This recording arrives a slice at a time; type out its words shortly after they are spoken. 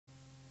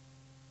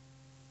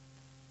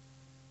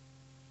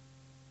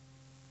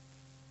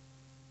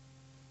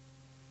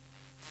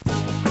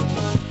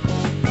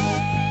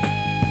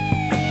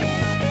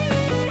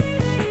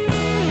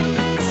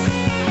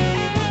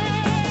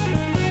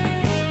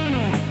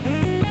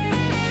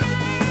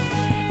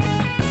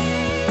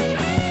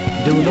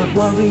Do not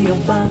worry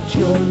about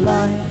your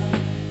life,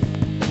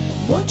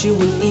 what you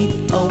will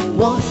eat or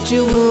what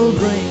you will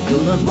drink.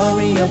 Do not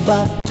worry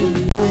about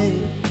today,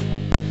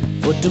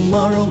 for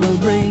tomorrow will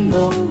bring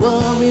more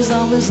worries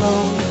of its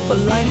own. For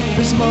life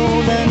is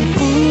more than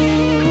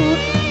food,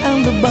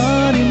 and the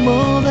body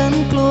more than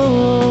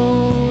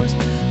clothes.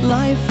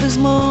 Life is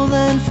more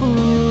than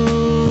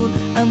food,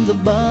 and the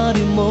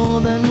body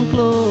more than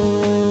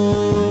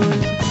clothes.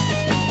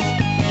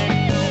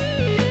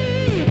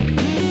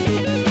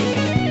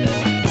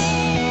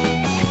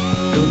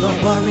 Do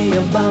not worry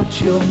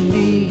about your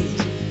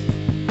needs,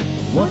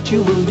 what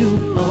you will do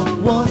or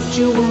what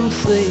you will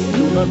say.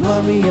 Do not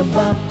worry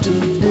about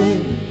today,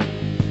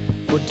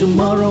 for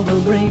tomorrow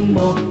will bring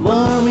more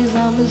worries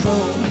of its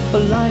own. For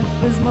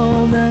life is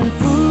more than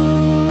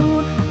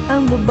food,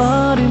 and the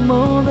body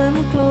more than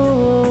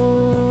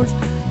clothes.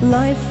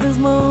 Life is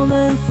more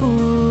than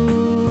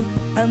food,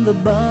 and the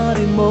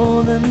body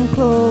more than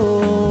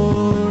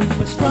clothes.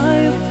 But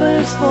strive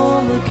first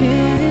for the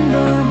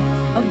kingdom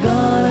of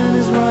God and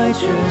His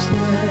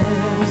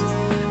righteousness,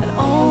 and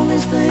all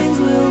these things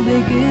will be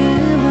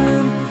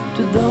given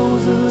to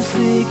those who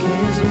seek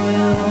His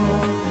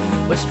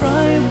will. But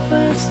strive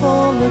first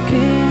for the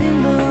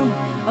kingdom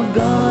of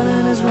God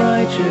and His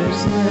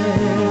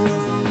righteousness,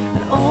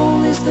 and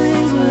all these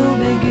things will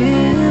be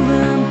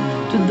given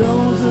to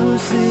those who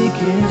seek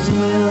His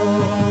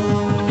will.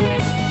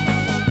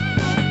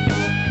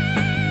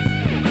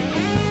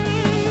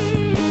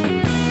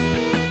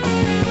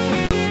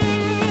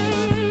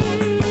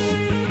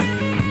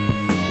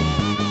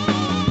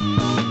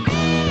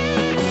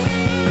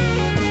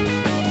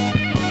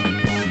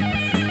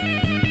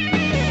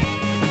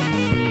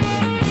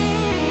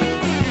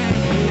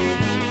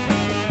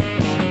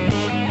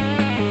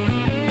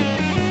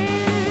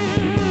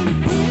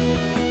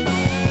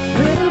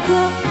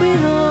 Be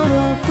not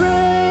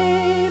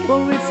afraid,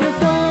 for it's your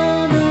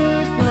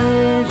Father's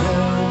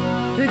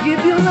pleasure to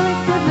give you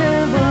life that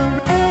never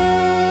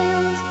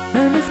ends,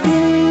 and His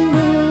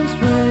kingdom's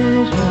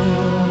treasure.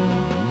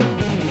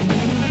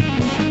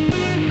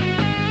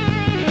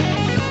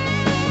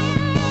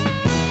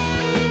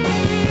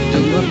 Do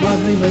not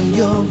worry when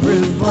you're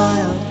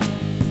reviled,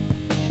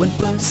 when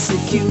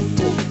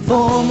persecuted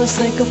for the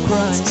sake of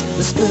Christ.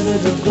 The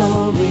Spirit of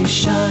glory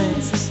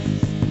shines,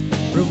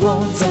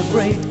 rewards are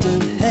great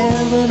in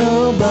heaven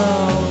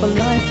above. For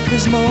life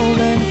is more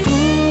than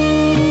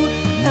food,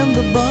 and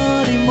the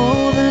body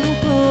more than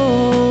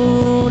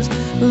clothes.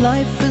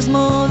 Life is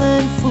more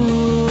than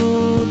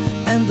food,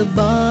 and the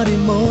body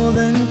more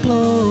than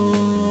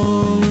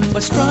clothes.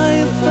 But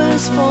strive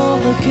first for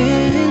the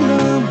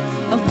kingdom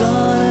of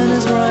God and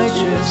His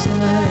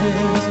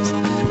righteousness,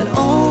 and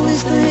all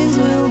these things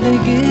will be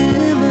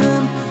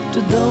given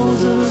to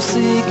those who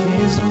seek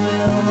His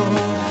will.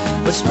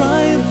 But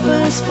strive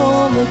first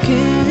for the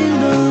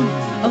kingdom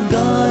of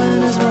God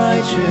and His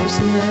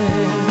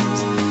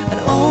righteousness, and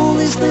all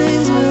these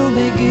things will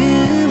be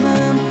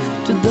given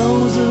to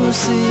those who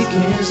seek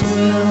His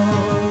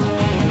will.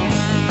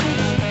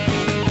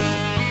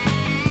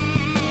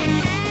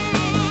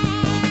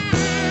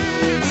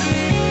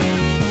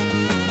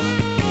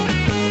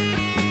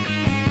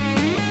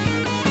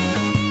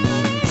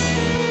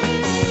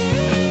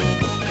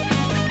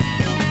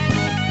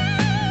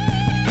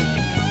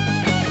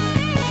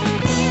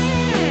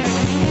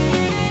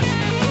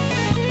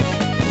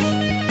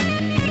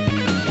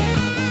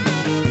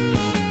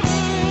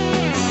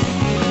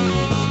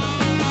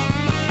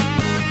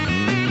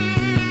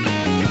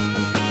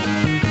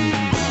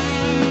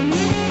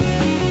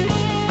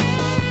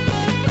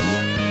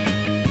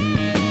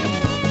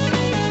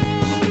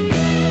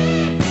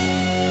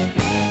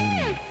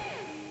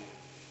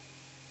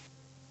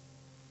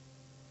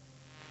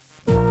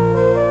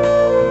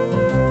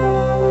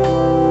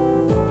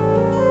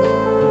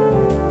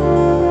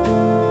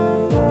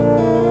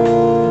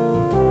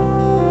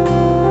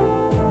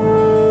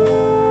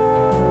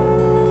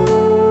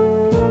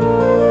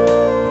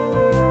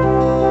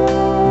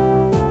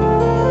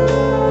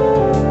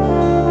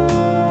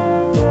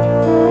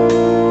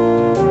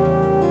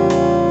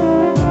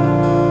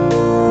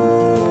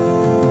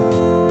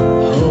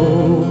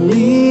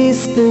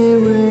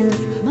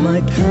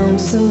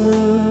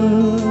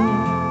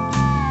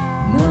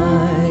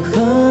 My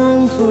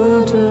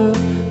comforter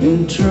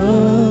in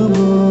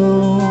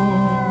trouble,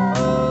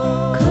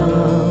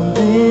 come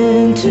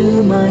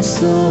into my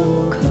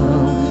soul,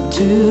 come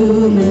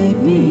to make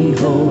me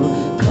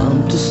whole,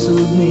 come to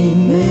soothe me,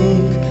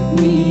 make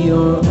me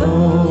your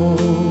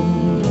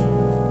own.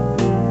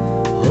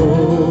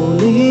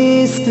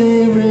 Holy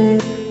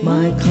Spirit,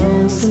 my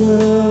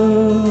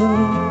counselor,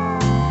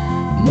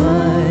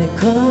 my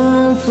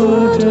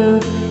comforter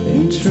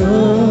in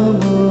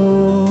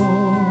trouble,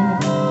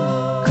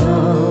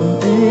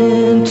 come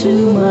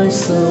into my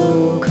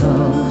soul,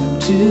 come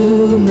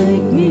to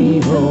make me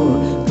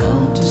whole,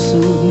 come to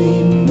soothe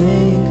me,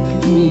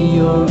 make me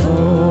your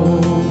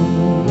own.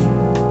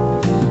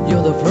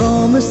 You're the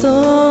promise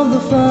of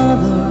the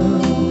Father,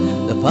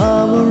 the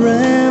power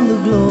and the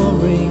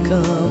glory,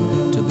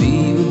 come to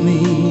be with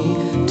me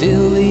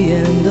till the end.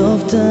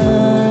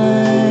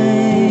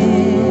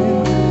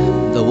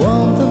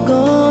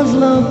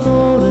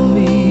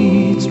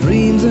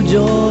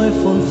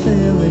 joyful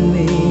filling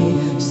me,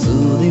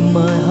 soothing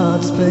my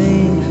heart's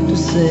pain to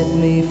set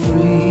me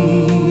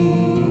free.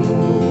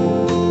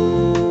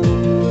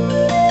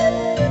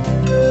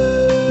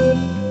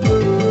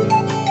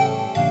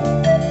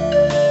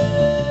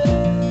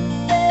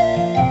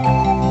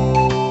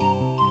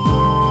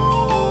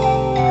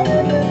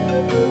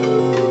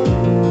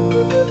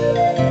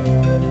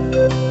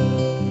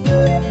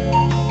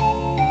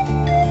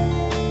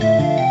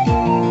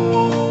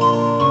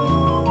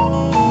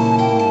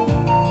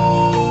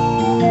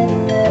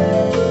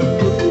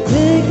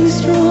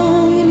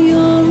 Strong in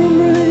your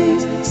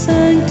embrace,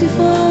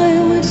 sanctify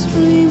with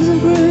streams of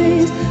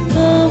grace,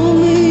 cover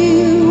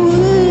me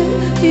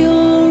with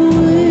your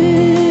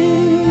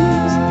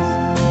wings.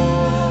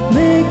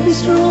 Make me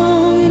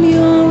strong in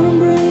your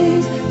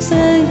embrace,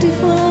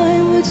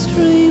 sanctify with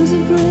streams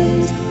of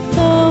grace,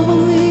 cover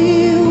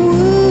me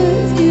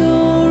with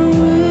your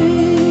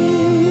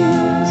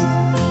wings.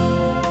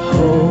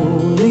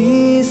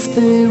 Holy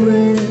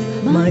Spirit,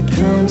 my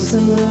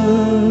counselor,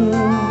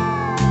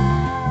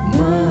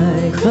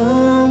 my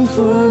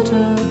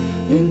comforter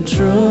in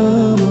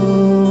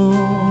trouble,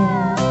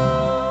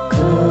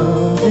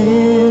 come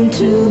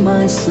into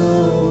my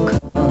soul,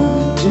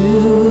 come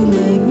to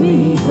make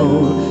me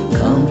whole,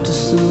 come to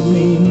soothe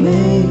me,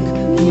 make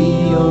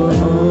me your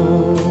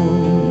own.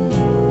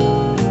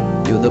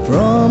 You're the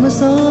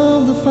promise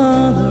of the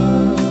Father,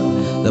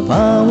 the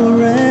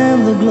power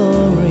and the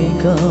glory,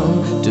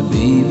 come to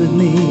be with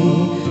me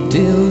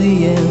till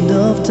the end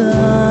of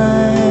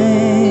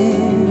time.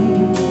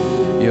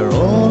 You're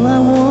all I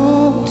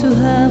want to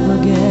have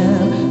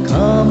again.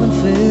 Come and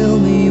fill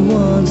me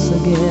once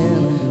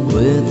again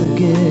with the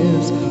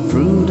gifts,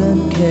 fruit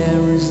and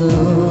charisms.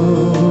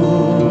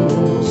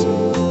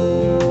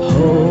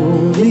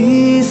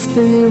 Holy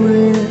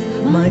Spirit,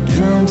 my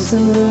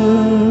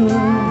counselor,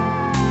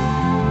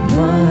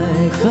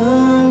 my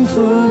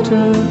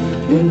comforter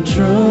in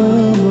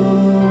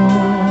trouble,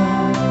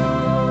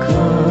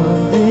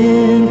 come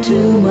into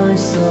my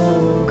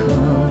soul,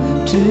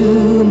 come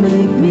to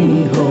make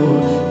me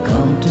whole,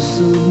 come to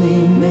soothe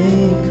me,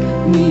 make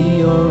me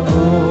your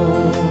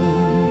own.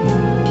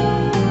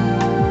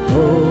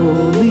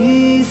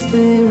 Holy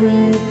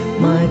Spirit,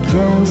 my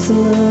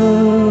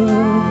counselor,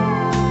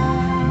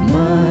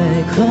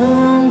 my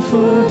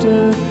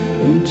comforter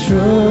in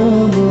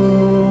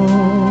trouble,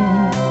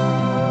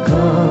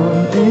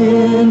 come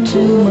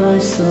into my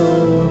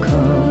soul,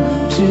 come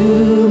to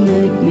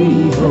make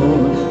me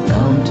whole,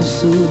 come to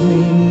soothe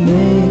me,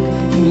 make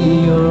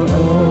me your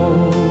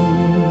own.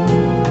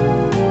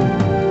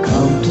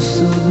 Come to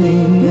soothe me,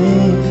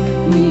 make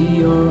me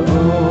your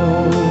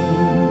own.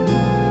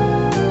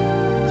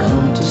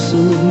 Come to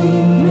soothe me,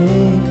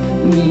 make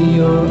me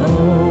your own.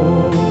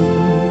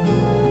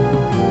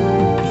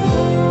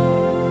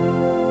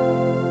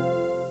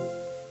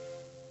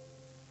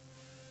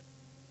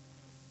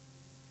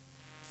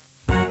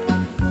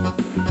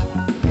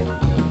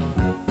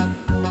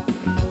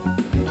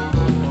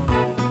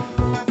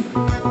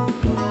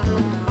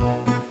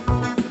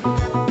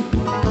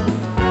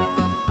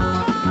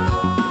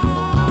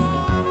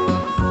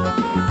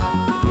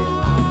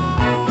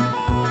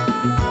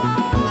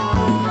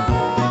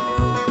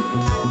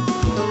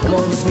 Come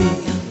on, speak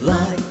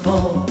like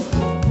Paul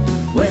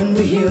when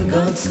we hear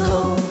God's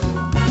call.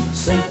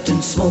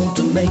 Satan's want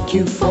to make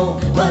you fall,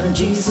 but in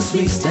Jesus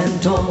we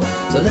stand tall.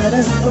 So let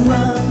us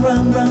run,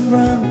 run, run,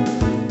 run,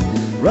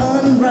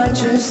 run in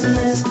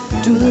righteousness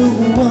to the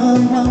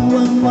one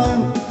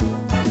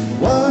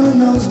who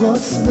knows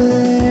what's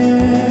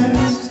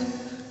best.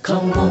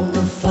 Come on,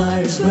 the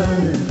fire's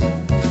burning,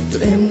 to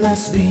Him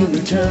let's be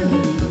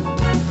returning.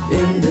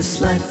 In this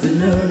life we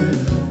learn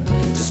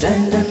to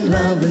stand in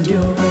love and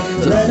your way.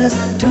 So let us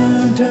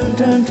turn, turn,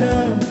 turn,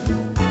 turn,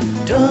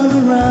 turn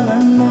around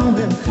and know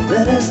Him.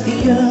 Let us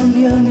yearn,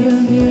 yearn,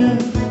 yearn, yearn,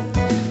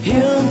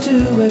 yearn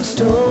to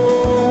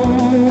extol.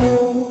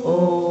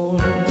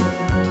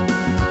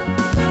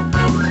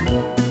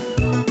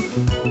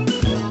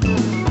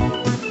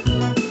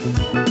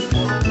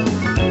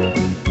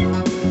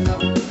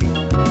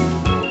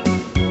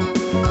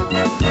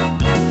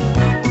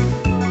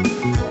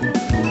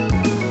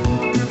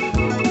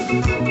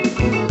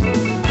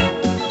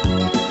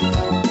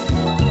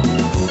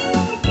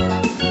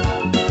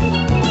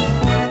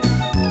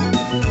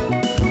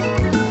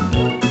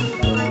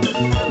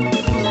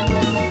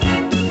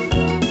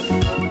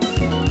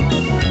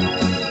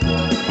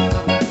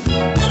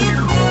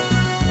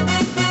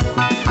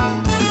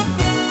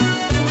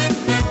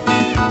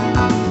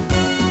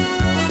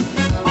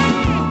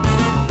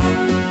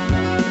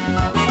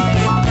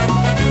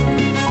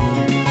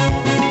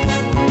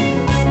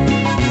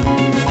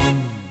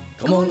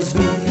 Come on, let's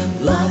be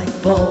like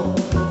Paul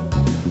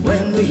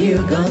when we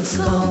hear God's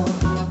call.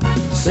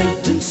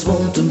 Satan's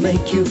want to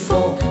make you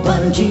fall,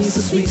 but in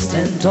Jesus we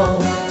stand tall.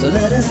 So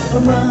let us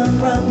run,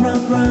 run,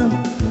 run, run,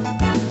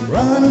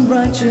 run in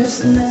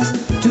righteousness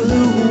to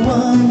the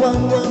one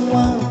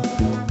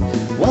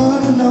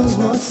who knows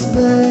what's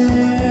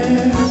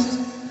best.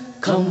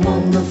 Come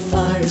on, the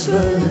fire's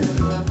burning,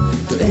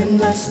 To Him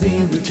let's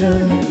be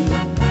returning.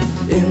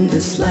 In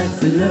this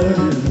life we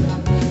learn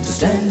to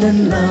stand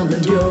in love,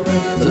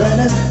 enduring. Let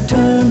us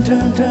turn,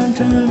 turn, turn,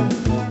 turn,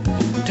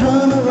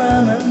 turn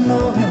around and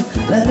know Him.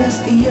 Let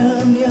us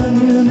yearn, yearn,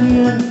 yearn,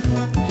 yearn,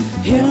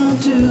 Him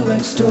to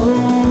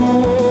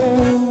extol.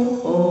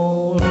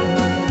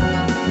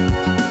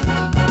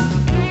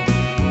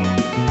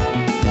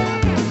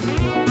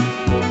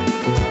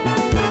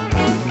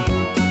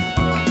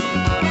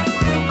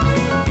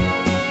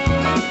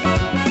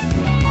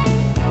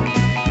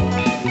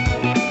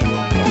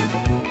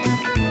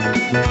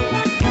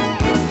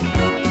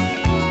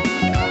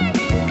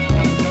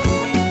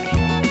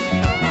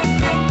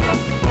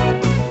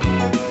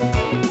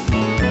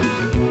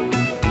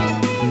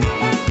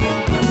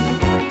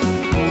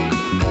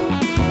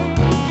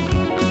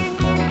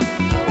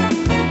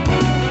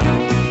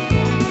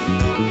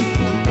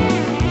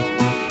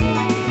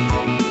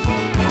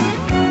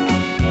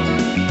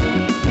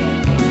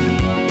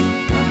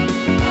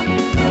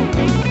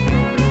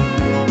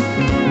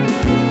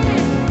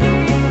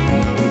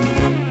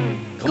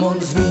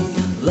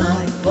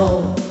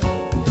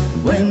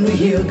 When we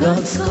hear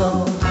God's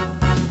call,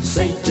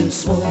 Satan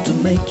swore to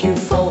make you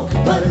fall,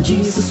 but in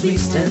Jesus we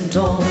stand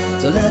tall.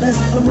 So let us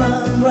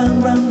run,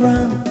 run, run,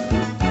 run,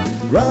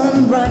 run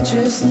in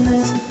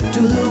righteousness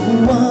to the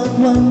one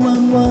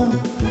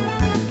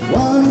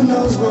who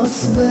knows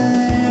what's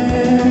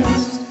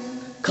best.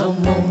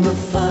 Come on, the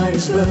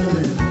fire's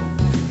burning,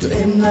 to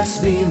Him let's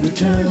be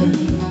returning.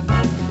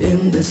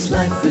 In this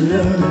life we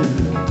learn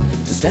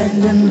to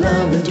stand in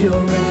love,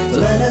 enduring. So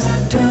let us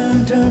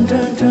turn, turn,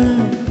 turn,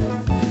 turn,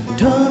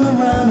 turn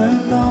around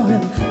and know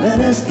Him. Let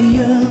us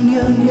yearn,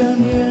 yearn,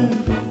 yearn, yearn,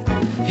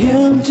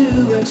 Him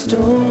to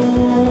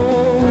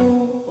extol.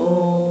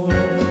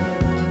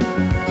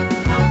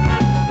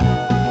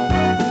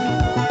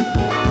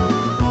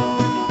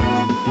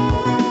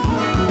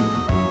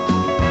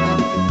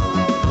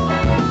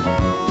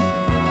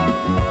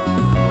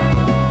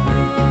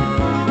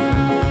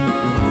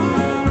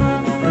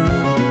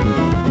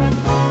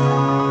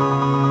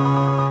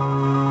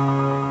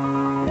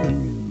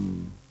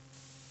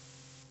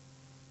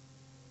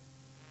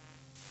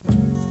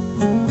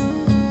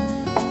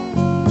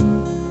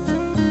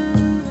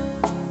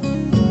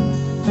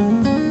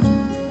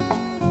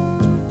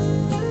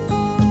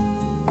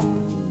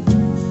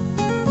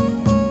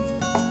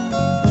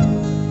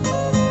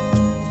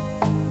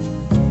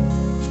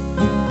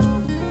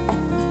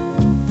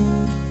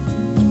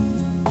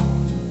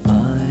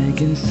 I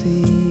can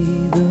see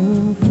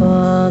the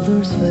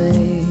Father's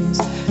face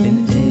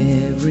in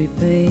every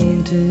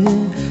painted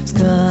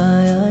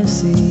sky I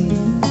see.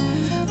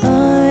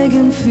 I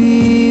can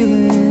feel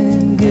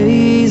Him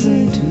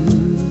gazing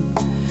too,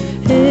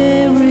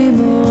 every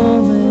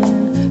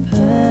moment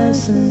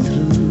passing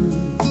through,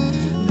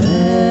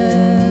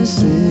 passing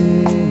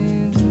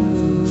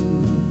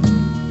through.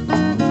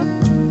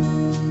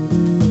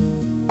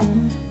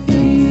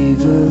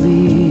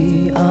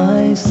 Eagerly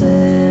I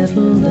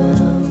settle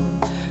down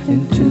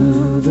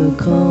into the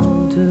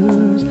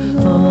contours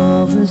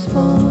of His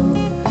palm,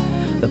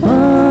 the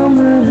palm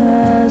that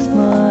has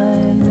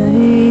my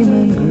name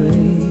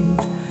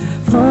engraved.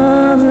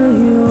 Father,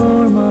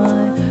 You're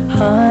my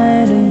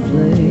hiding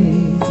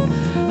place,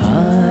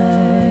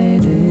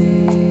 hiding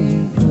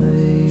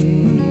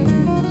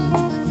place.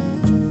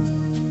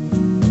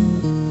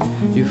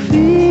 You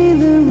feed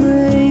the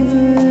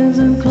ravens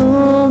and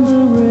clothe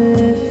the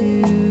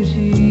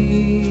refugee.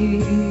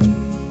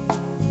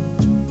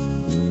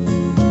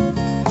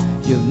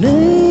 You've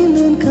named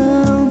and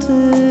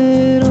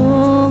counted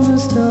all the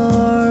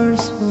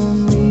stars for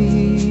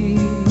me,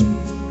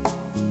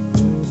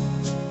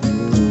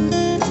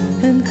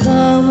 and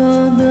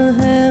covered the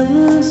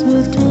heavens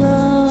with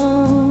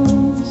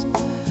clouds.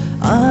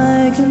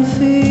 I can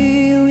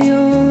feel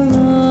Your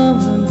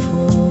love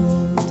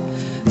unfold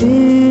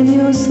in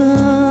Your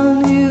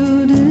Son.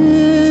 You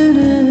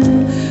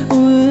didn't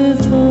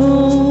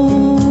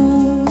withhold.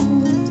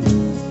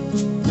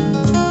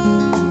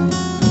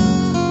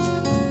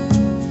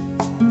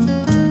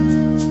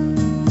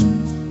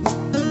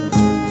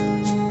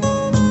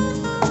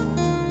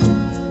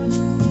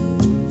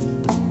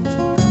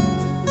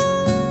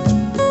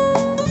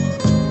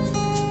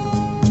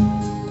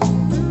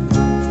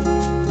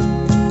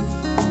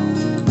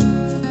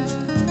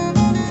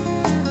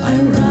 I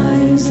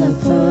rise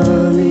up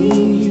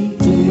early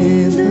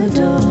in the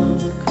dark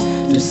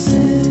to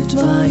sit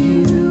by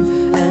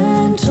You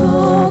and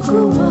talk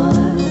a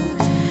while.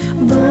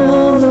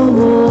 Though the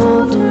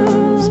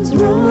waters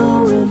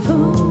roar and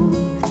foam,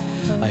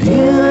 I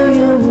hear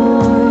Your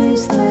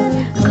voice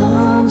that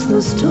calms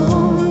the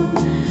storm,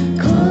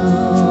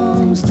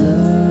 calms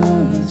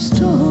the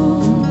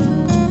storm.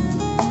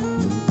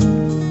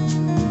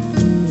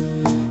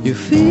 You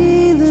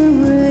feed the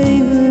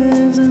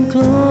ravens and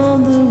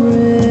clothe the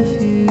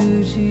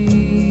refugee.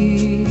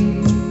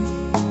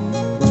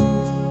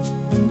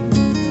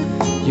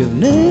 You've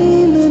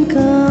named and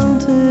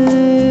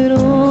counted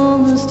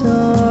all the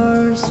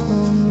stars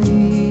for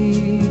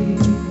me,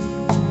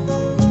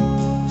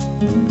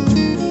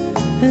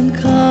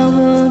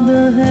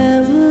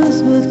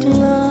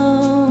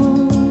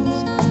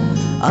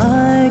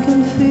 I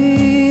can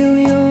feel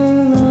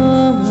your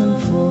love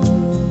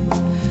unfold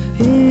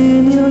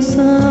in your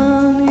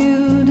sun.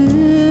 You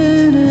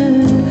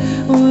didn't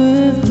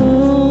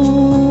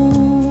withhold.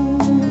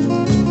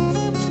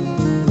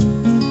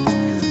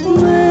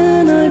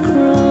 When I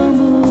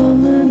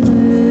crumble in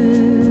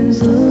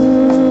misery,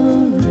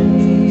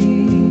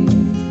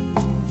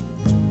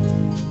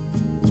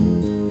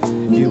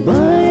 you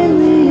bind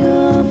me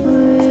up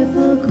with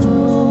the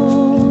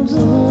cords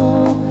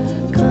of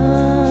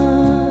kindness.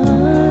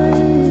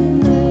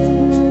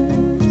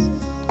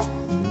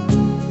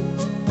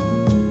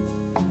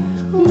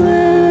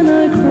 When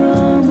I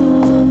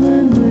crumble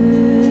in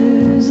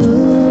misery,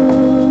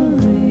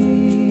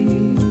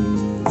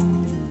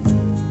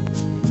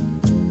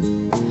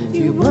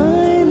 you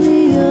bind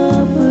me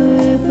up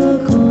with the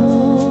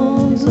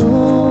cords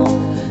of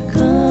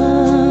kindness.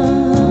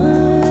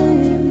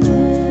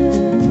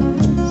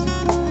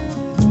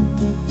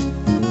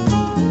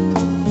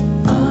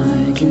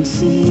 I can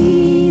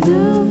see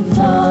the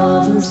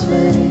Father's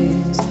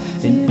face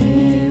in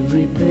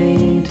every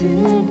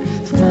painted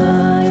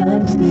sky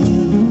I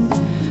see.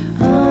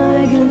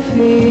 I can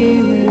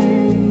feel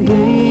Him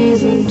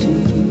gaze into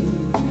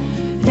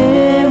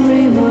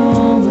every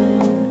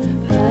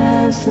moment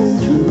passing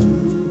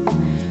through,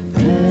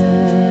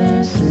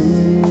 passing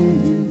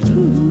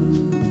through.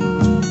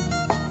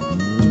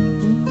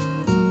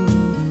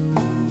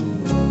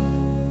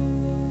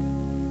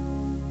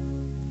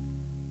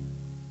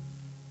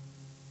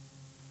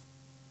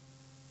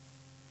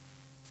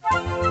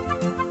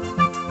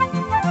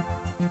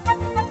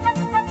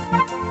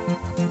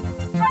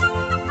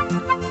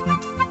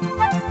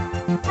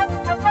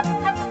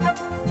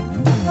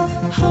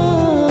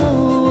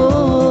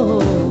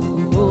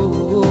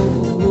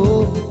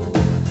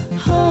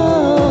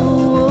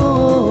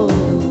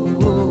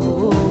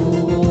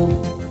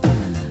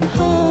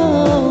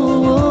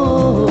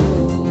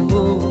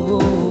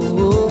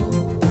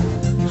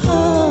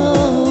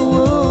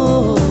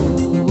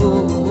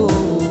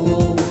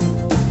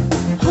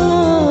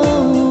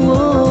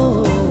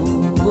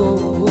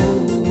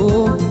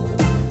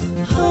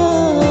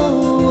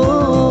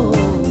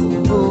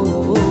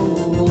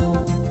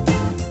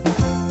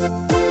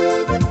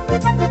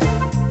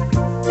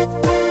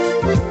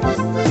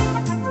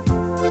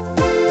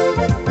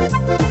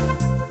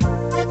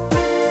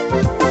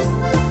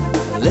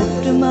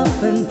 Lift Him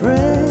up in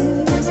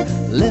praise,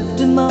 lift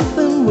Him up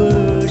in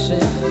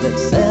worship.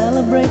 Let's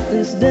celebrate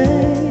this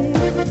day,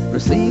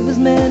 receive His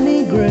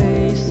many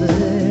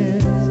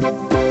graces.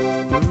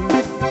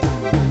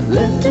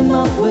 Lift Him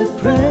up with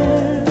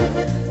prayer,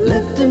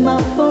 lift Him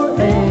up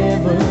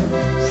forever.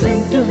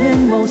 Sing to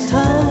Him most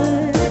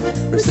high,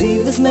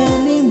 receive His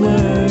many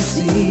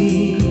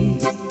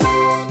mercies.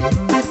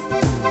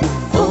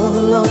 For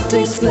the Lord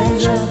takes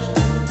pleasure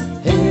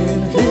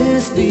in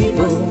His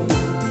people.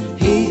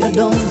 He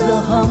adorns the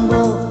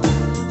humble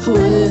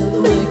with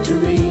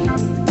victory.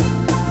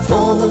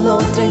 For the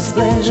Lord takes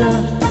pleasure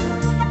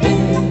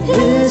in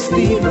His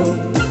people.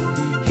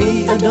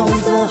 He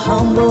adorns the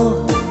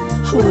humble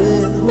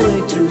with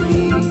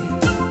victory.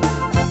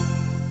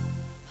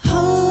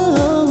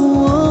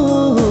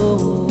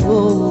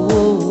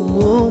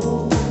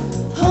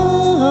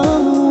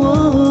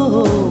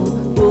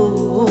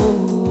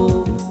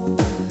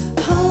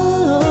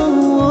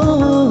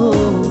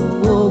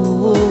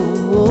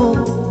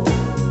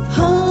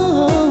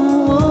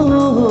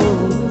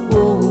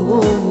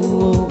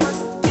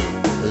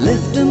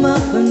 Lift Him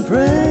up in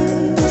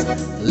praise,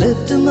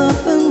 lift Him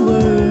up in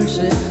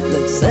worship.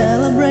 Let's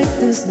celebrate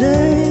this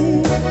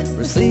day,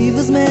 receive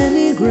His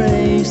many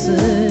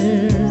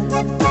graces.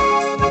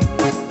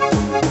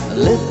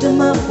 Lift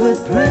Him up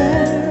with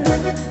prayer,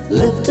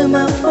 lift Him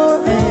up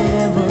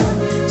forever.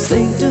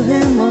 Sing to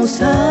Him most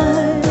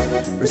high,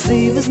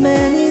 receive His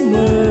many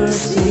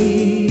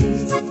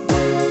mercies.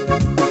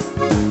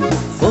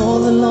 For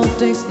the Lord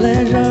takes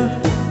pleasure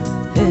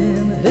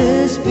in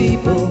His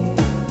people.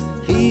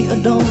 He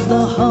adorns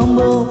the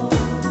humble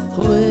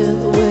with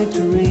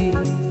victory.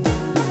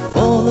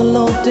 For the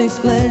Lord takes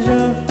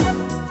pleasure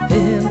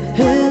in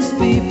His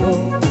people.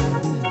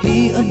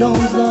 He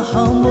adorns the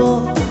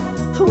humble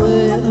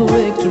with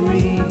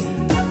victory.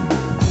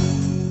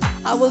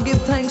 I will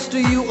give thanks to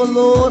you, O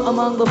Lord,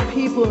 among the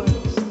peoples.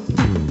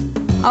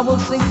 I will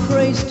sing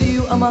praise to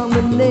you among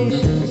the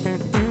nations.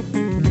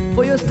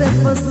 For your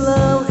steadfast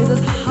love is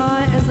as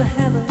high as the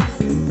heavens,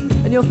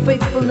 and your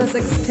faithfulness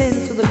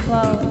extends to the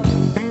clouds.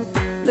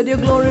 Let your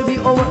glory be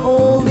over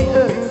all the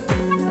earth,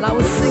 and I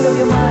will sing of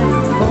your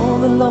might. For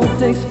the Lord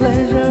takes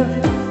pleasure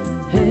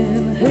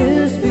in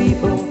His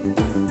people.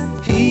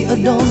 He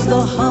adorns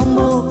the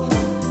humble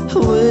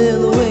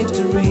with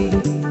victory.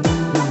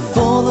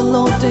 For the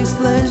Lord takes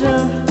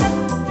pleasure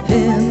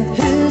in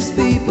His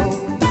people.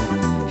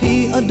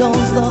 He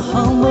adorns the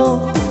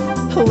humble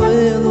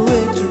with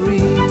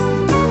victory.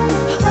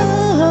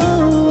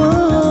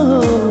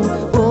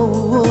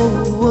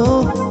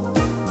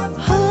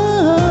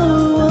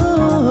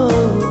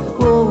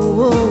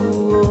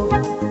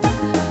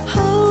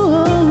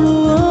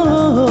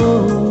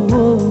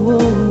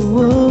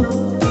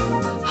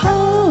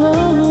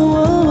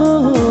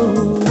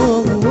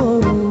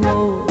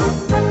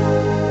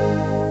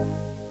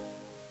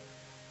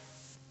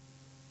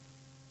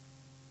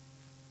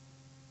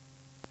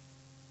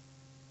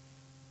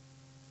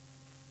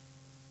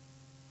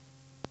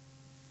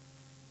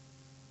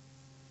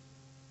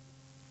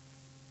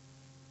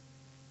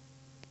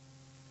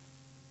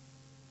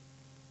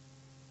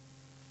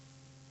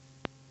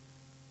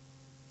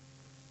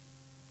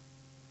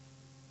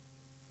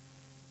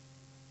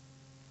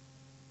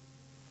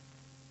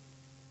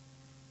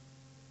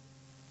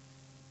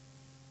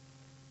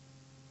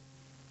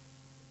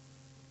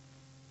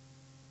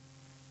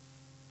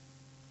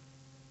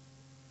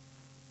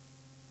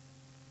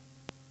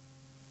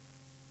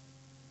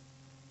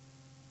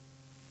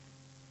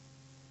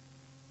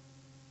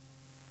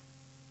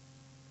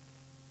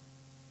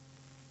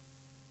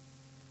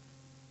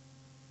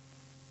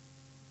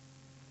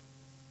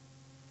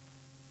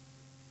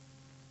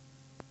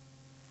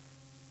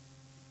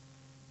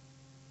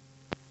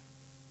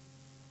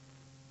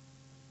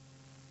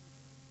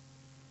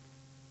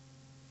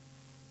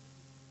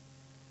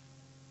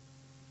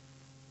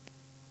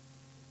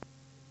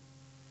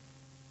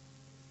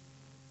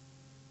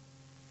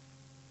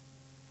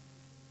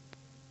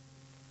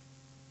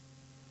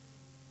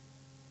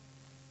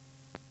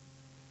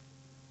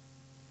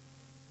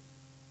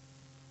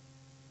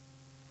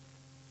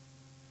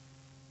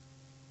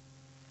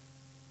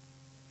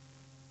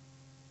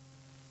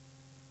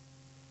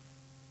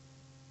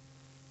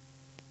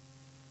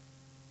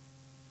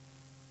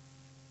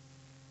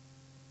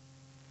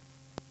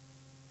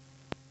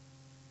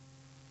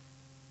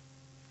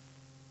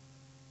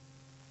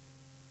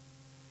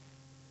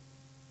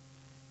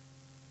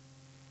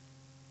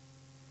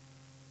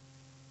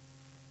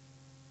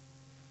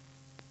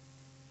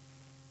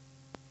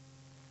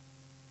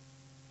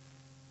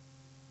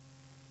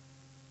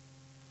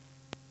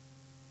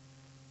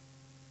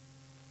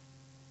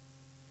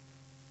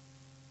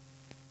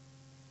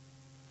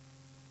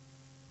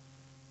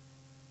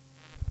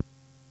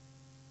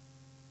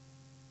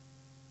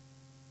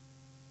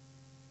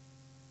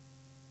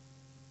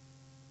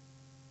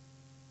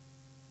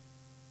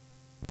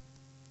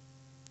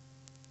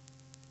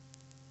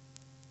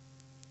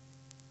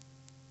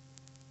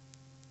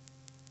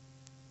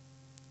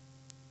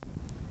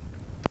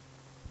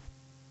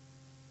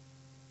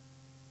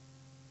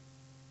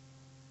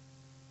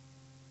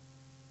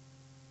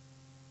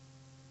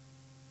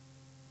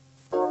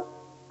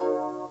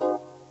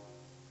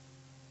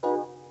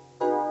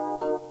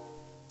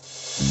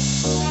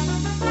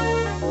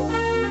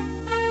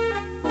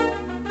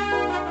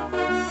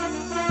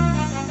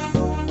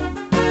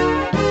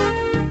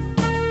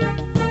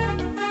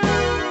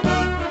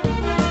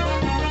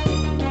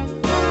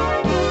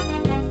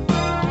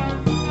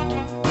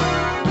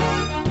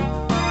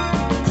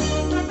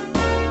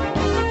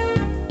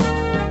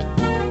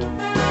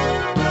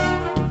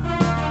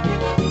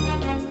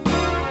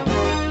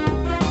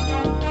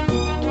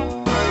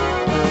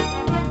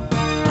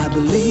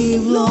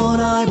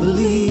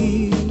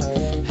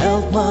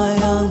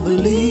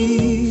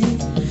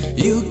 believe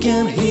you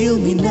can heal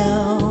me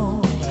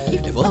now.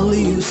 If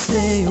only you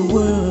say a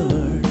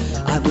word.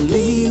 I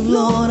believe,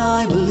 Lord,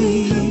 I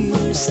believe.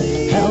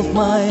 Help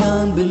my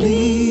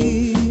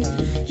unbelief.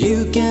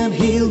 You can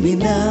heal me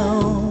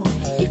now.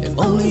 If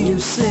only you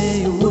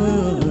say a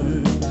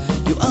word.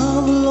 You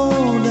are the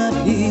Lord that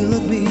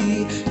healed me.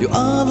 You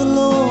are the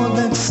Lord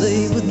that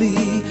saved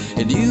me.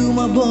 In you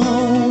my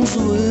bones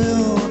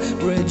will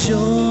rejoice.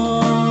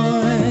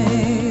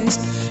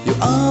 You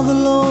are the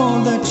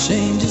Lord that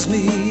changes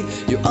me.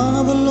 You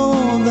are the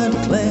Lord that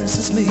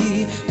cleanses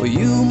me. For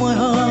you my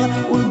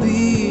heart will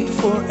beat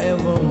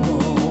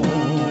forevermore.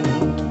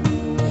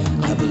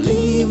 I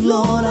believe,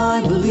 Lord,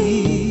 I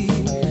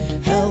believe.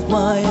 Help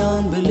my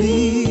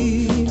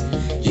unbelief.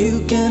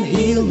 You can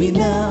heal me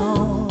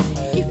now.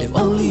 If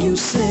only you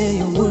say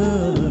a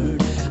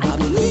word. I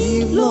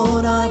believe,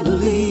 Lord, I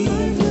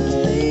believe.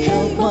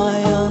 Help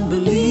my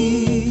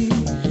unbelief.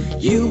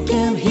 You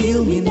can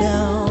heal me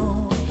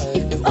now.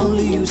 If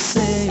only you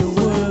say a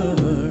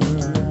word.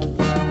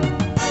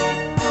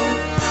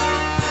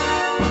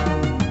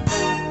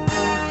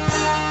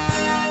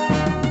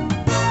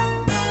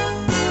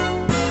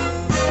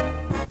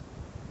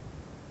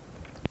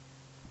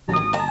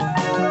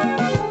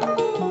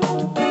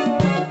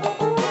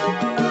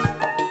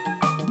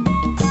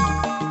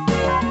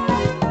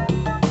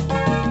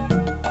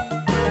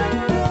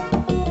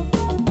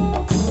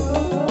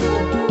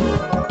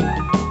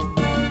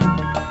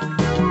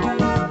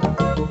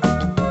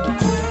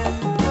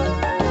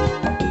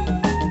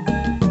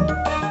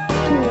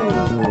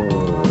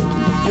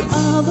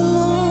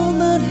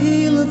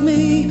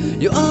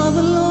 You are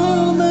the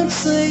Lord that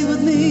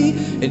saved me.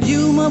 In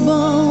you my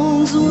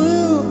bones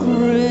will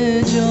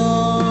rejoice.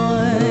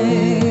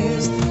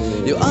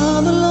 You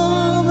are the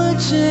Lord that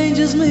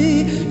changes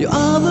me. You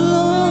are the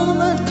Lord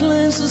that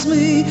cleanses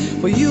me.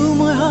 For you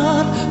my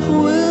heart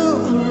will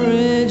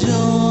rejoice.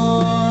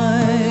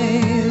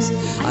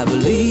 I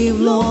believe,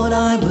 Lord,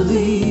 I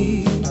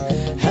believe.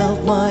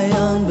 Help my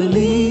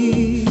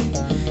unbelief.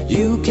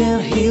 You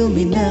can heal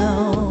me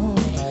now.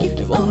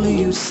 If only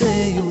you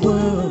say a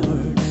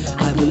word.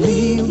 I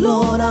believe,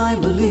 Lord, I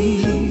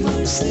believe.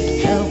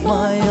 Help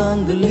my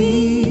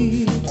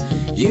unbelief.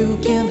 You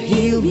can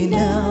heal me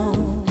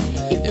now.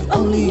 If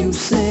only you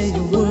say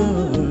a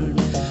word.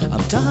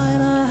 I'm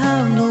tired, I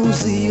have no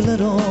zeal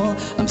at all.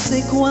 I'm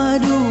sick, why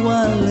do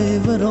I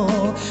live at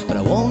all? But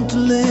I want to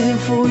live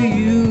for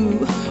you,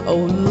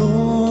 oh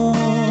Lord.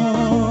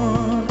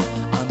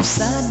 I'm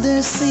sad,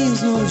 there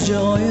seems no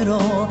joy at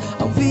all.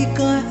 I'm weak,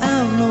 I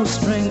have no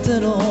strength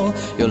at all.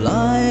 Your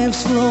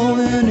life's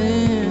flowing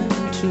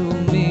into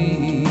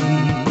me.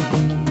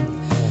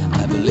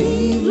 I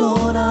believe,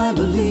 Lord, I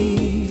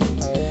believe.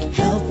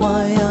 Help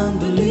my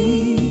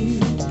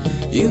unbelief.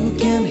 You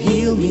can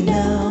heal me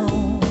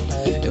now.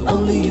 If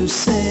only you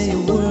say a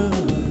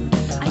word.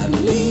 I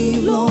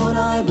believe, Lord,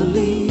 I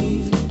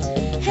believe.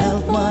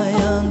 Help my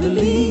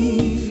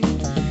unbelief.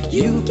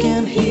 You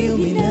can heal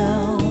me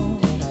now.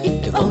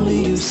 If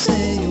only you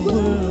say a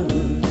word.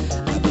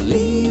 I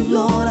believe,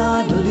 Lord,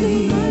 I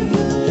believe.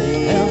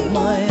 Help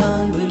my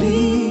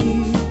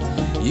unbelief.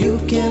 You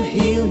can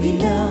heal me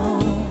now.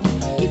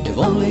 If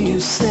only you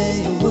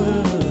say a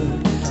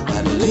word.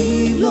 I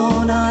believe,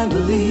 Lord, I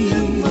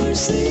believe.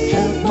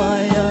 Help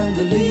my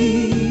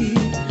unbelief.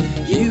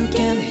 You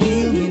can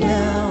heal me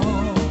now.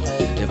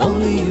 If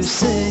only you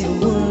say a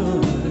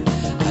word.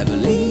 I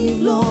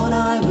believe, Lord,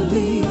 I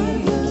believe.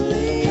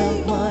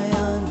 Help my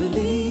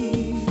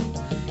unbelief.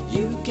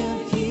 You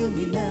can heal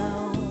me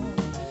now.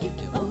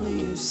 If only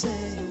you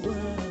say a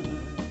word.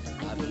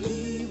 I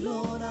believe,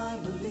 Lord, I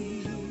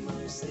believe.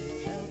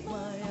 Help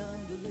my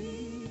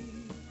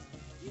unbelief.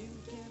 You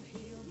can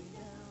heal me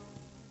now.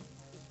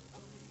 If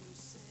only you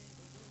say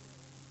a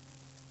word.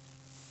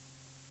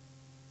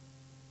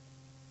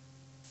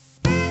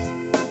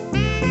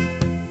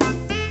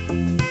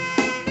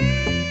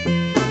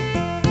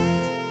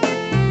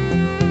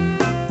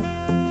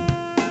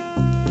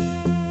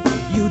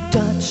 You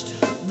touched,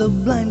 the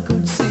blind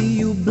could see.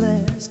 You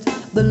blessed,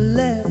 the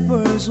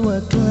lepers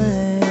were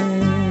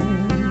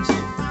cleansed.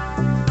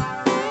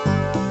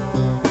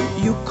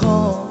 You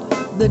called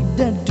the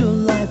dead to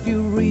life.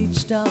 You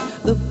reached out,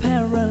 the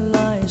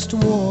paralyzed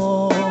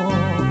walked.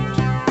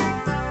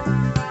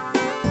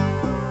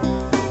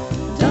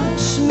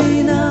 Touch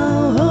me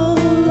now, oh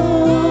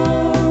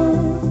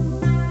Lord.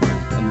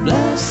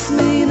 Bless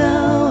me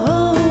now,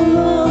 oh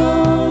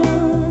Lord.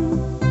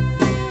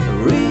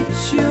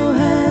 Reach your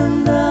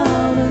hand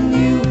out and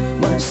you,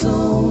 my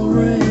soul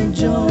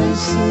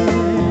rejoices.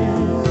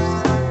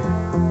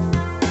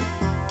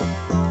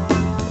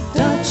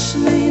 Touch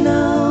me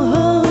now,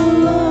 oh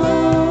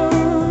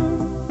Lord.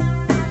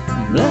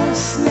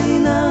 Bless me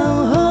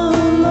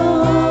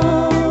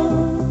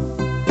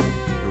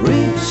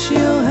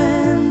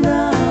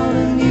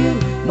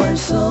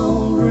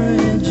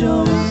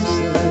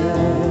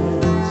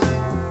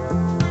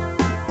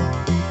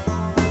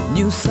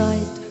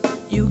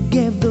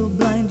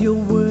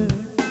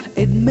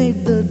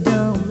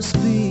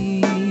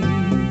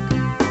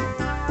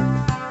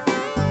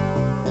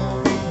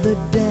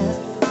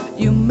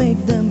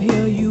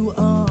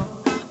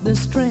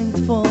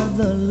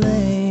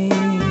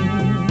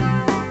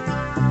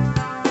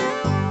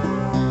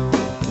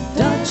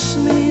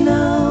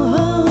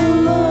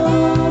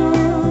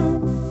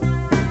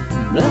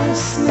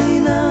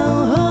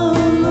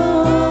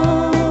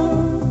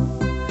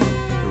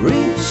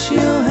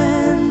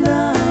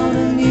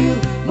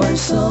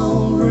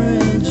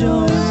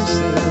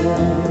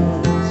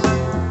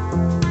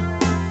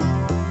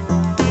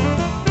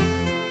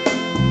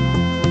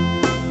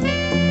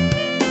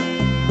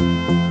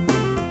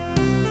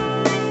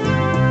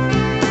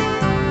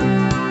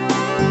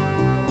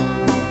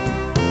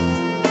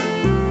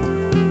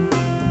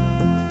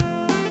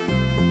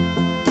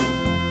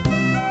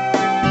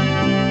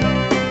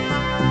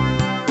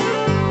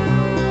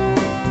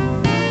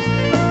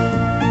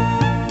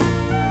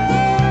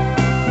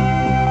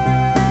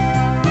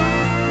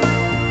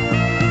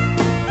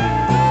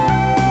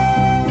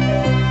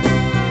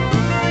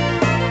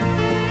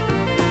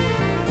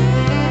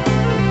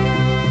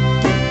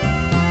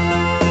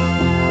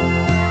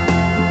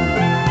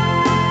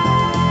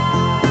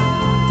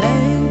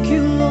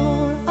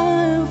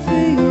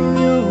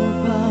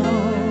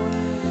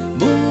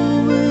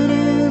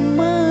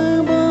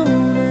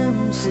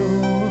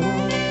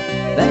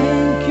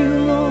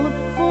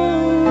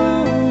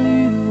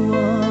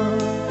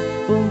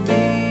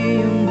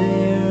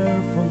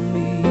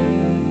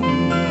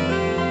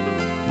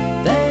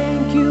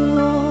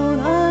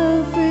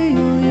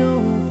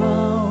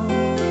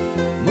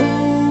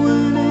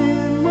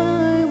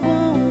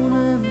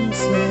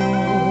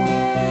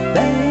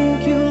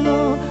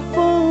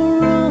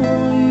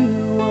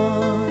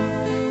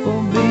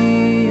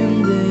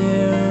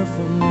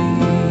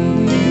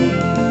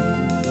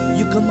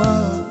Come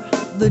on,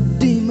 the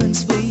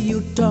demons flee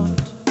you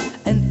taught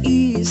and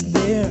ease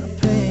their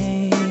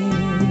pain.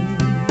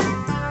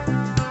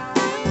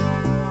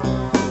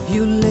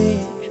 You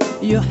lay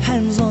your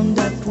hands on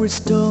that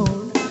restore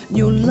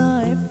new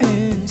life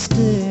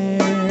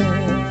instead.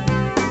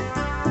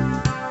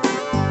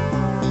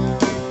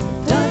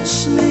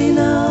 Touch me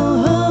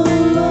now, oh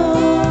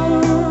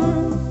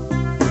Lord.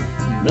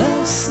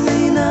 Bless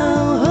me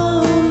now,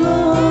 oh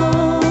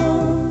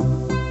Lord.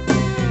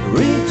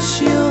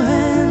 Reach your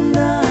hand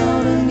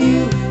out and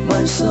you,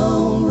 my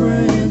soul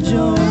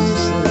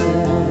rejoices.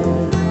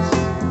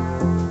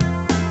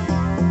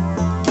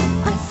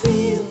 I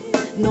feel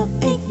no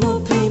ache,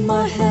 no pain,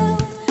 my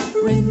health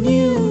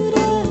renewed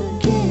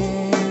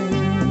again.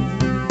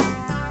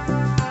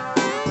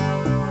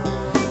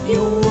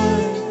 Your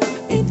word,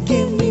 it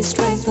gave me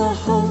strength, a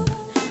hope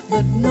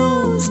that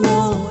knows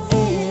no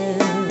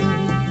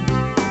end.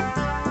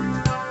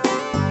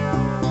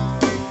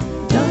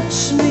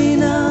 Touch me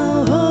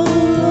now, oh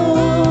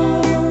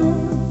Lord,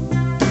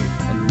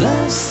 and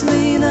bless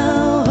me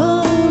now,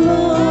 oh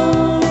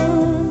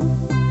Lord.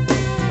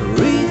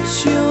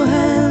 Reach your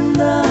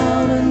hand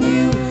out and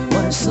you,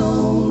 my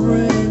soul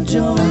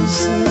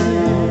rejoices.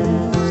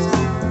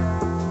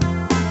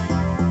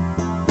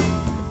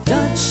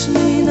 Touch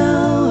me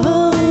now,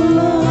 oh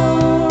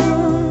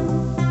Lord,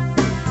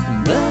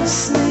 and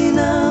bless me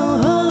now,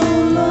 oh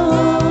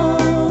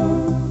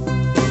Lord.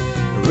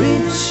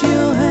 Reach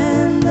your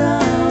hand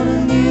out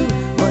and you,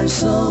 my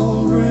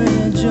soul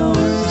rejoices.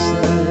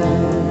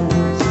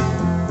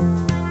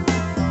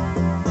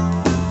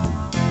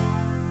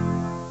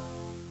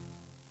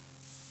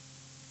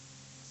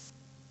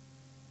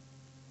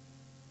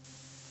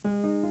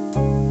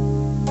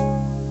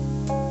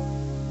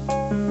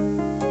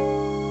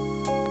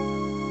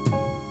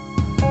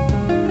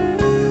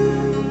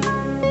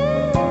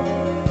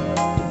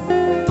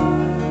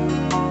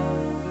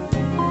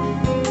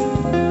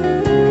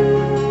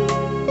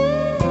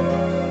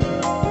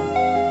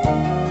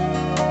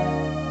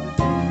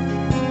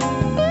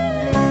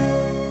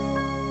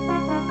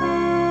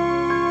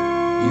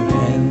 You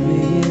hem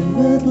me in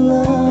with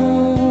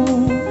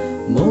love,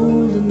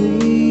 molded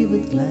me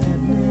with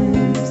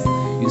gladness.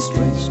 You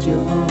stretched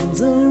your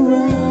arms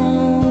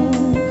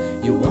around,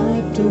 you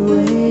wiped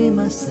away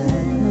my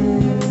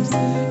sadness.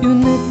 You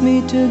knit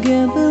me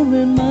together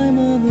in my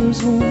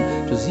mother's womb.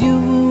 'Twas you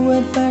who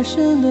had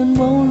fashioned and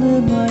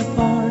molded my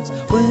parts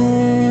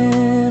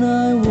when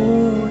I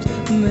was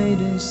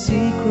made in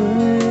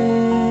secret.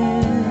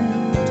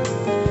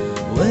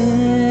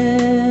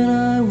 When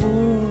I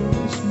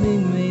was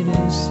being made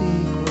in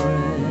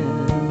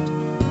secret.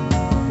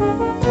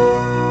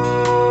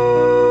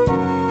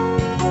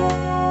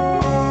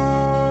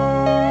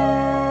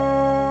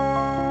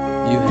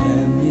 You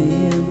hem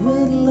me in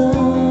with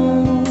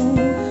love,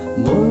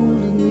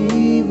 molded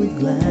me with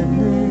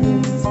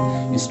gladness.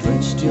 You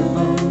stretched your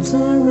arms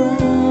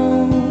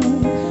around,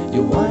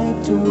 you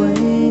wiped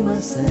away my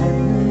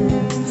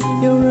sadness.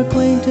 You're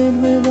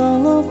acquainted with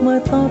all of my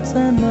thoughts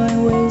and my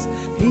ways,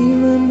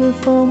 even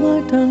before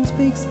my tongue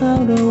speaks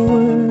out a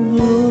word.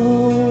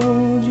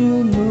 Lord,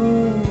 you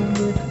know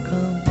it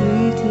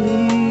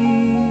completely.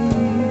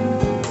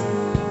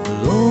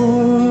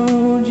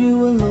 Lord, you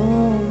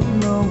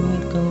alone know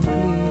it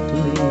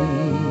completely.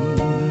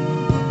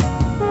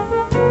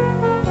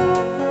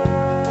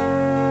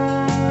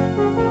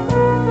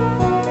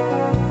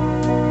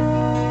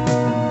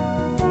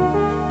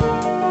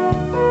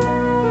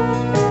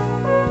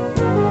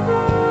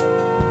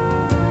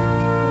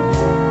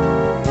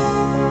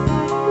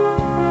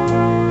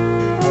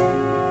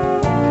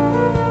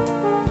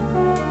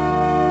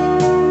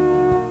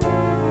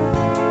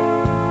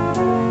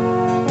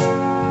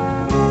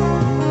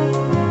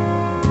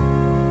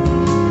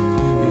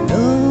 You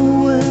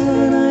know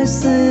when I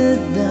sit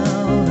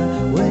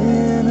down,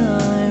 when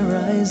I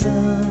rise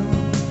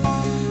up,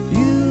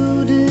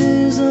 you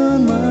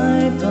discern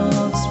my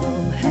thoughts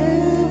from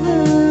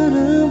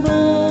heaven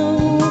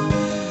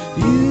above.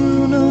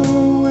 You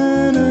know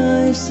when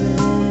I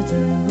sit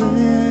and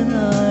when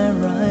I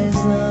rise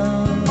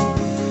up,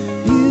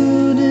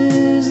 you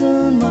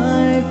discern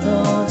my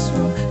thoughts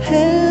from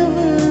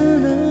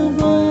heaven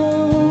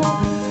above.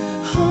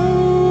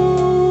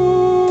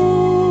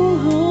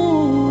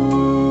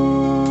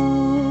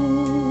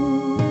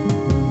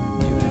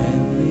 You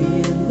hem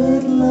me in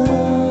with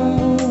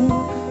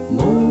love,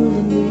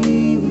 molded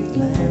me with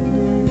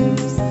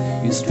gladness.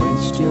 You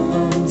stretched your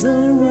arms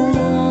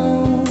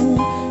around,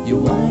 you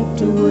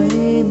wiped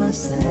away my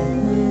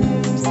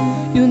sadness.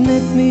 You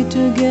knit me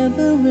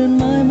together in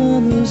my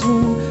mother's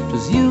womb.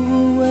 'Twas you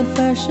who had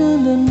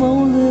fashioned and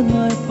molded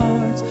my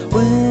parts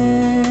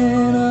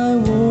when I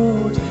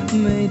was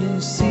made in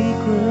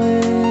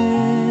secret.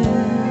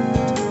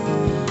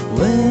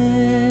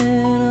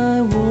 When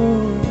I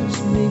was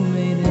being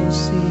made in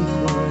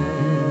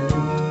secret.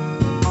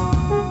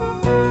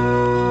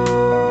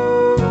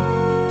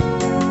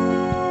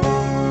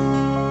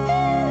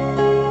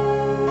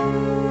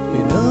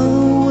 You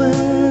know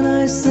when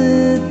I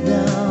sit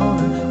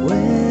down,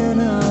 when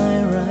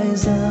I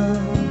rise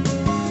up,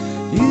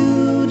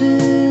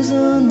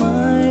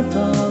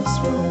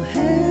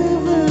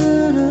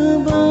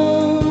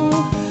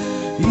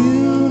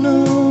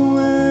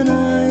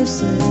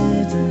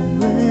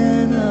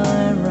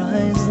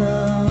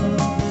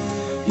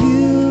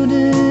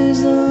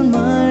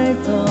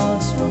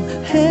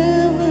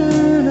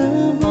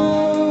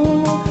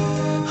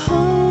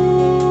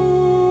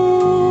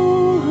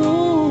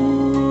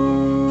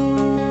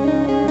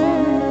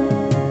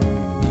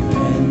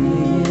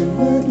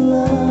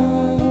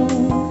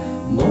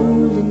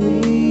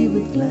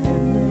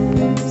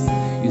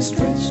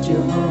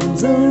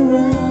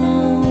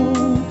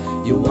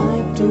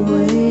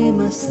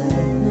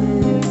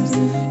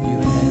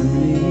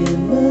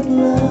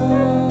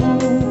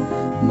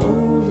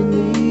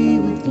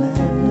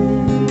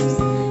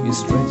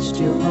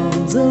 your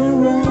arms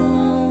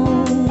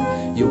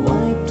around. You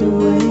wiped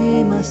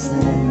away my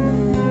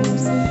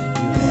sadness.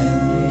 You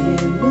held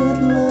me in with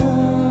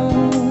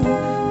love,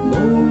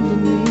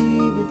 molded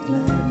me with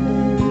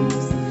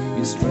gladness.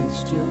 You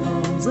stretched your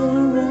arms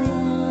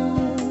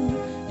around.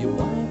 You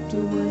wiped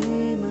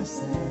away my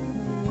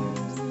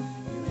sadness.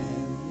 You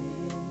held me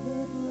in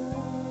with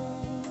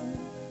love,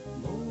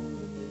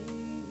 molded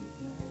me with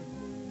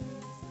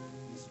gladness.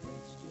 You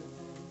stretched your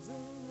arms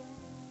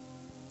around.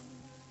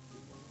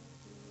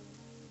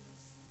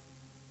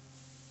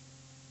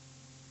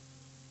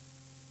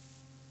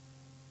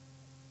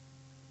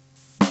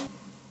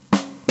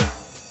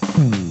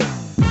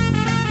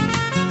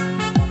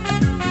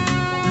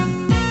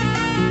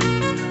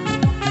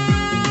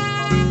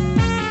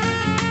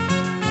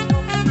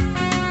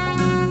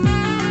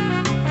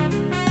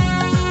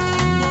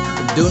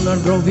 Do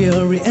not grow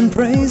weary in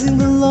praising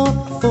the Lord,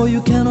 for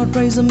you cannot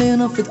praise Him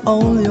enough with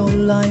all your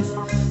life.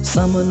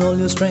 Summon all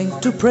your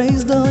strength to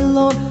praise the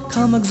Lord.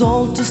 Come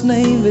exalt His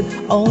name with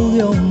all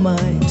your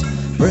might.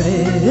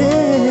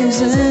 Praise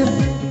Him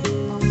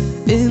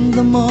in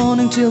the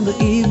morning till the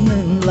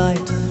evening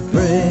light.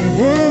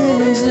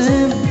 Praise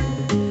Him.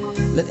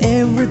 Let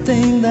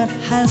everything that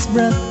has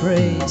breath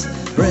praise.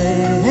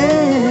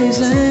 Praise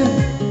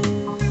Him.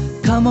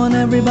 Come on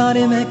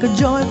everybody, make a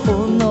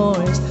joyful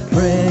noise.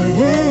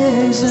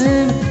 Praise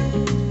Him.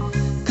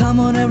 Come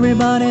on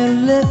everybody,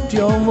 lift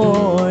your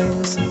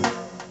voice.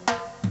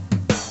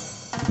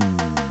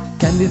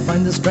 Can we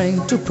find the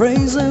strength to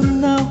praise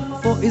Him now?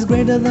 For He's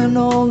greater than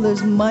all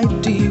His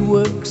mighty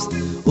works.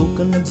 Who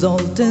can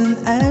exalt Him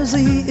as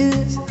He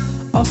is?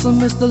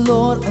 Awesome is the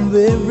Lord and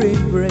very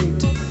great.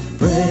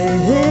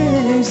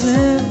 Praise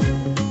Him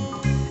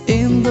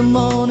in the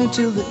morning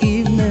till the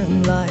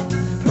evening light.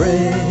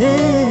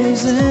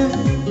 Praise Him.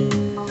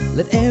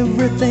 Let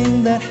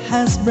everything that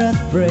has breath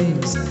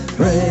praise.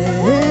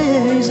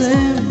 Praise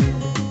Him.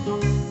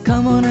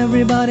 Come on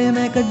everybody,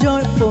 make a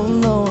joyful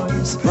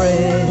noise.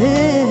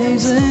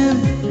 Praise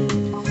Him.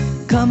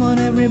 Come on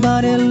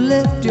everybody,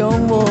 lift your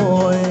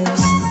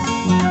voice.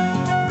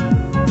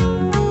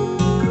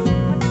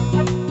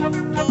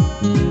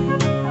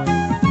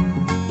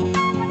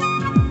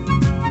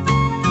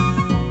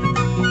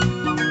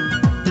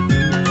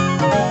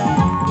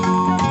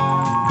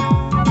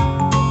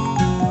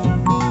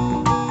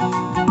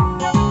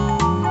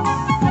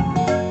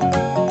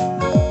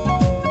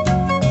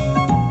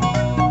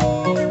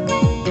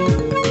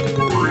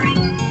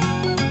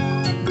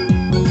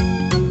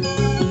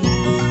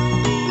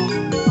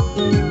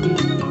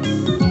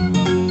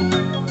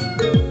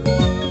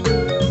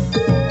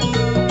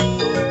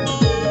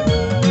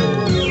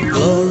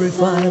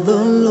 Glorify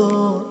the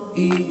Lord,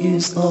 He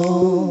is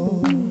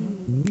all.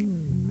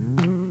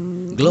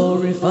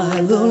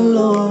 Glorify the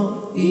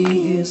Lord,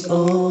 He is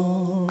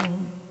all.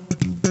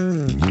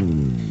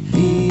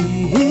 He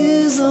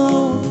is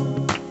all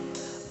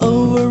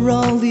over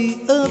all the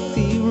earth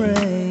He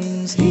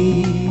reigns.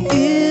 He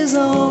is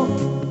all,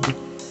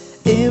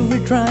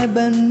 every tribe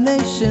and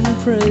nation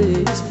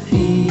praise.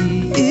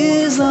 He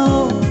is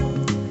all,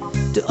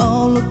 to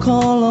all who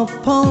call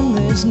upon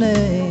His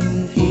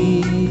name.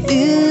 He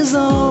is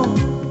all,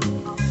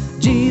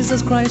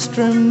 Jesus Christ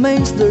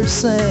remains the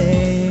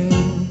same.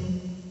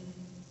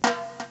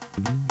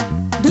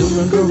 Do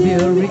not grow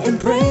weary in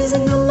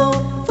praising the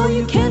Lord, for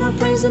you cannot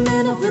praise Him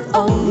enough with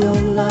all your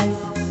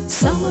life.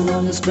 Summon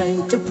all your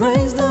strength to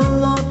praise the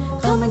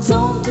Lord. Come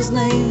exalt His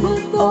name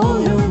with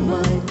all your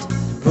might.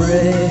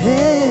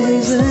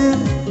 Praise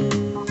Him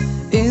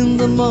in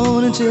the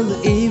morning till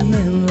the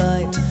evening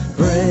light.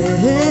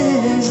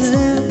 Praise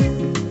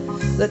Him.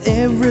 Let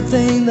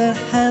everything that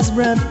has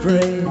breath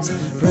praise.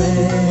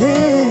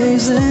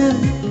 Praise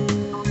Him.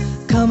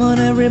 Come on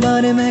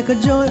everybody, make a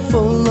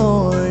joyful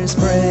noise.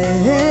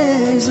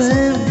 Praise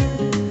Him.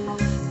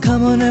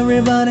 Come on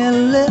everybody,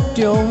 lift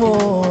your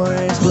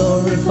voice.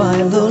 Glorify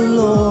the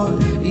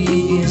Lord,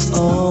 He is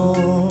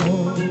all.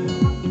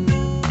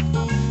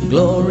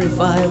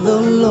 Glorify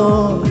the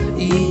Lord,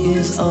 He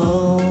is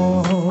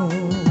all.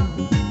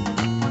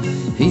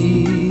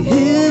 He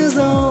is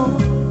all,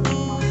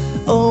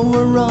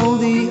 over all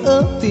the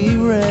earth He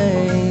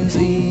reigns.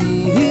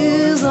 He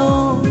is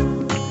all,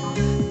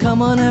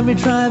 come on every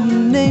tribe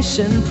and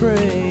nation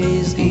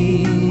praise.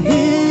 He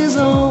is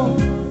all,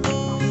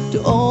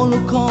 to all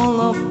who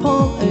call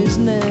upon His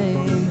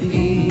name.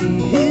 He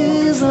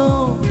is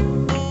all,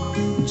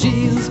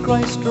 Jesus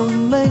Christ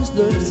remains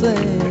the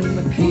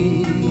same.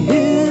 He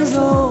is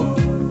all,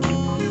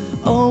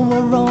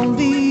 over all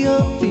the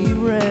earth He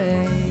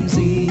reigns.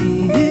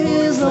 He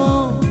is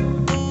all,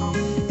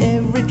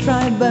 every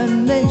tribe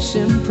and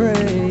nation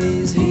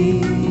praise.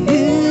 He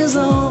is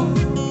all,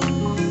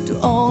 to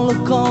all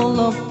who call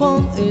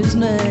upon His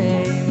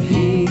name.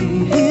 He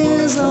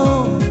is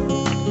all,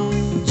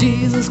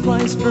 Jesus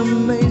Christ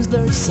remains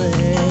the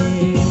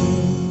same.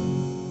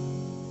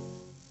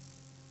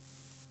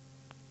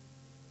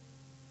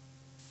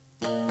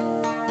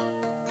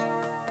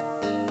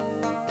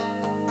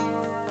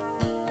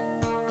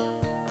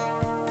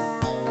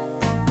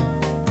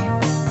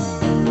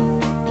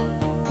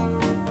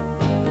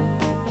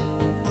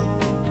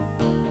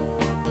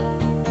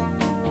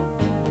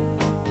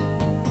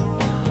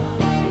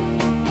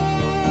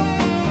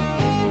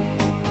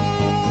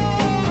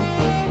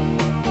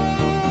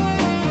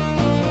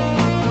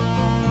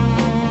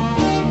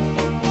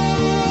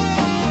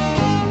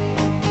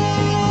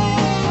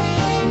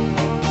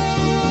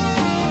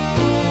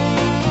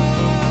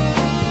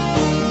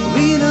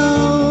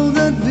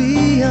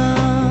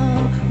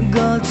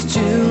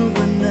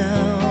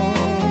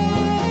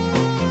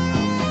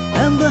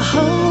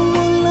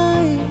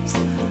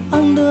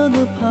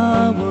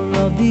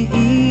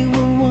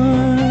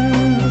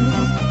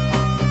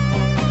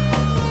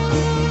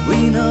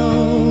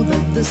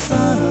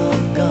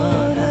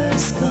 God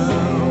has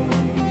come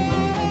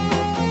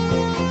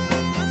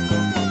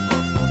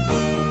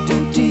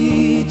to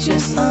teach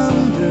us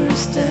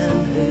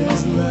understand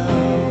His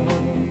love,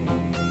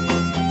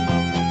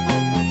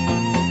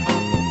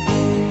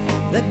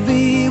 that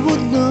we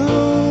would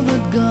know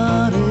that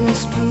God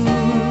is true,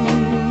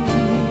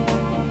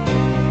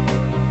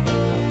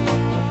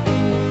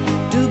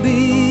 to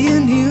be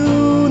in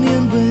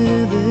union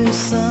with His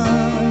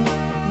Son,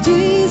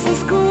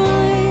 Jesus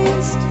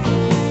Christ.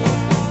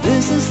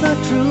 This is the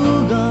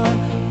true God,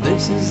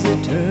 this is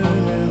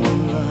eternal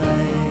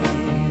life.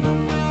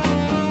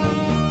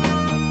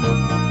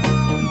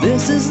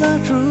 This is the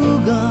true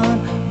God,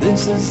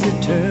 this is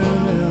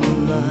eternal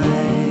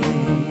life.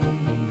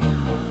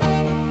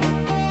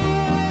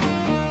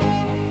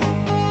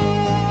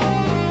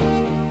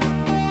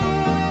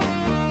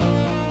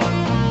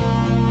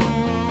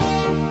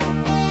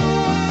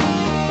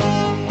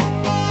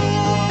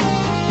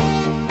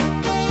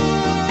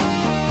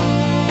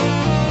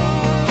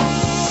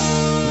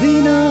 We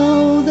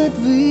know that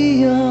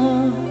we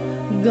are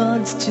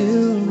God's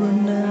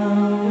children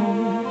now,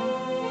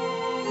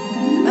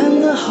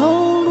 and the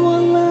whole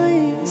world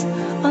lies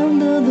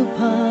under the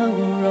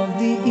power of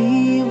the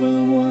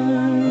evil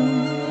one.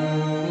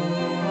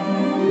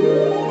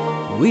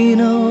 We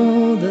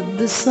know that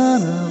the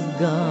Son of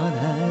God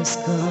has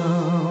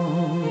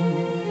come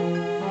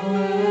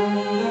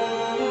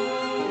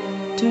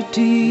to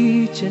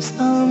teach us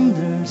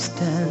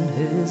understand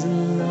His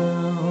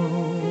love,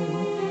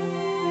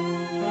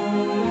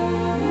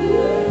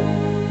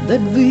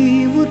 that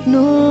we would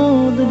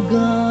know that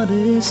God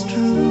is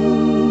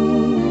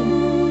true,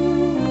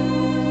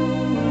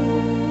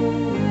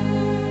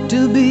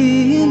 to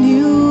be in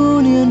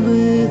union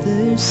with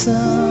His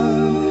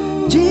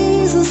Son,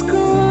 Jesus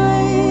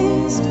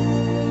Christ.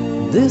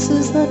 This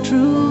is the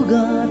true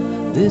God,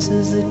 this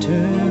is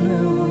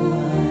eternal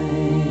life.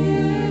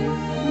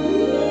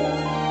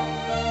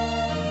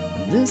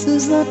 This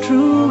is the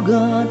true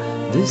God,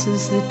 this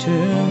is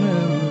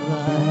eternal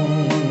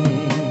life.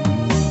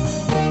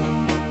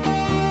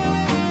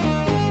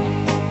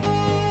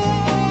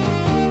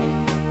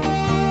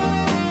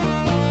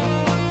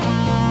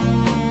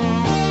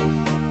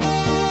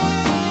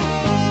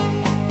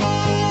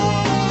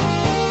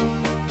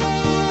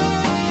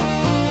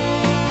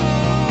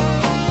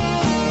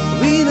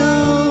 We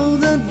know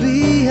that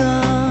we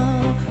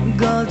are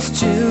God's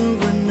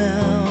children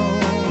now,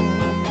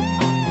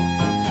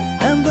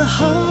 and the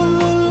whole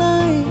world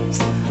lies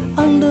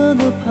under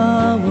the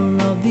power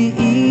of the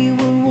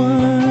evil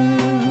one.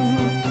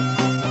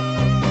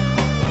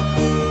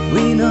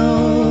 We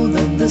know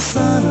that the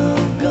Son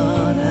of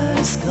God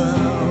has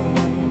come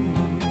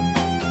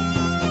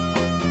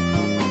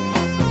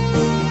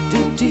to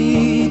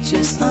teach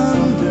us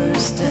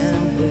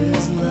understand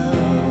His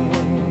love,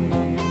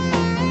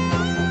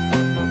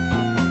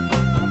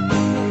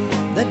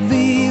 that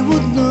we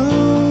would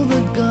know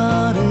that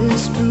God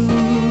is true,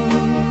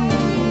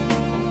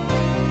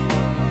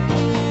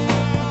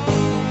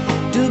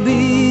 to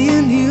be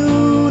in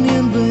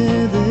union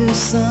with His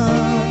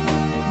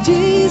Son,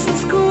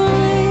 Jesus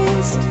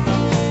Christ.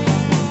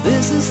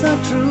 This is the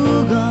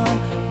true God,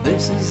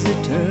 this is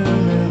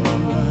eternal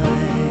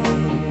life.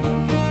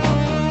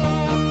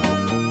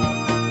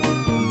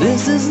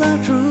 This is the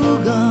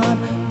true God,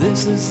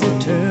 this is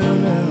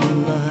eternal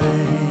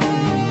life.